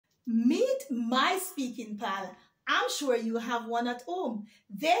Meet my speaking pal. I'm sure you have one at home.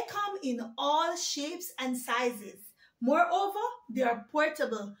 They come in all shapes and sizes. Moreover, they are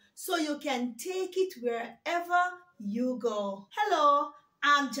portable, so you can take it wherever you go. Hello,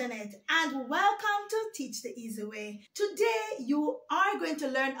 I'm Janet, and welcome to Teach the Easy Way. Today, you are going to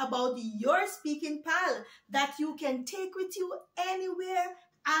learn about your speaking pal that you can take with you anywhere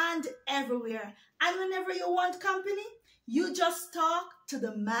and everywhere. And whenever you want company, you just talk to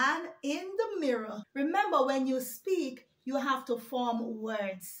the man in the mirror. Remember, when you speak, you have to form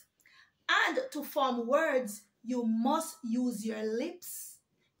words. And to form words, you must use your lips,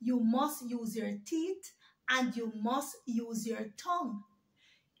 you must use your teeth, and you must use your tongue.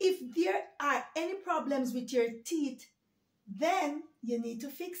 If there are any problems with your teeth, then you need to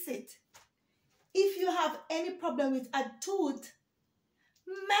fix it. If you have any problem with a tooth,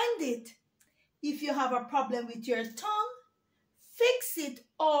 mend it. If you have a problem with your tongue, fix it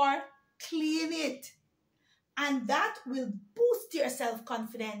or clean it. And that will boost your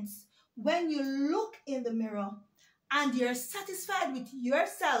self-confidence. When you look in the mirror and you're satisfied with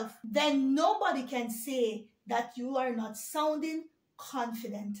yourself, then nobody can say that you are not sounding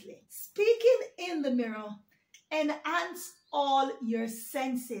confidently. Speaking in the mirror enhances all your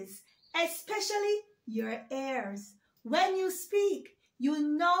senses, especially your ears. When you speak, you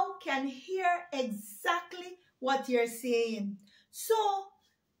now can hear exactly what you're saying. So,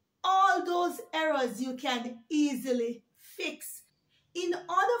 all those errors you can easily fix. In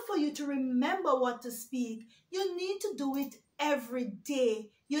order for you to remember what to speak, you need to do it every day.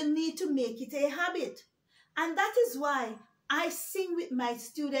 You need to make it a habit. And that is why I sing with my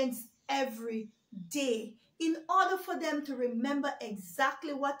students every day, in order for them to remember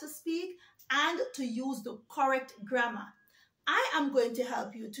exactly what to speak and to use the correct grammar. I am going to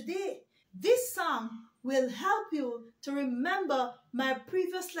help you today. This song will help you to remember my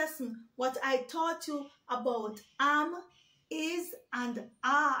previous lesson, what I taught you about am, is, and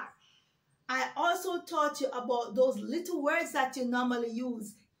are. I also taught you about those little words that you normally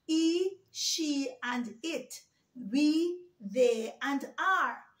use, he, she, and it, we, they, and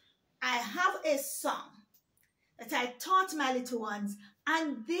are. I have a song that I taught my little ones,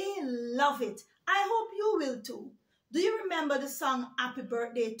 and they love it. I hope you will too. Do you remember the song Happy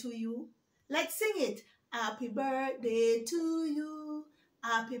Birthday to You? Let's sing it. Happy birthday to you.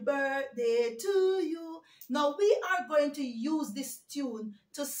 Happy birthday to you. Now we are going to use this tune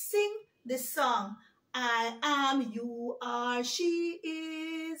to sing this song. I am, you are, she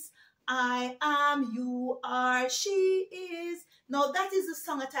is. I am, you are, she is. Now that is the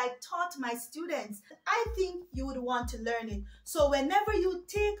song that I taught my students. I think you would want to learn it. So whenever you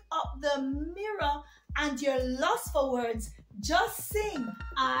take up the mirror and you're lost for words, just sing.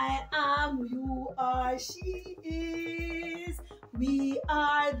 I am, you are, she is. We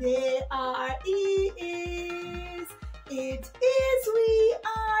are, they are, he is. It is, we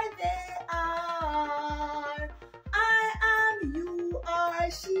are, they are. I am, you are,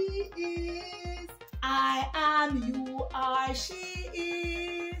 she is. I am, you are, she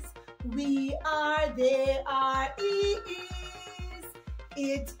is. We are, they are, he is.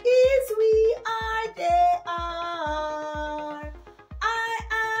 It is, we are, they are. I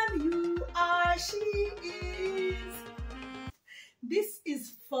am, you are, she is. This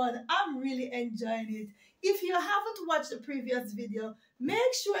is fun. I'm really enjoying it. If you haven't watched the previous video,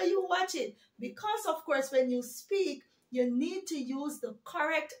 make sure you watch it, because of course when you speak, you need to use the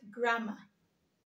correct grammar.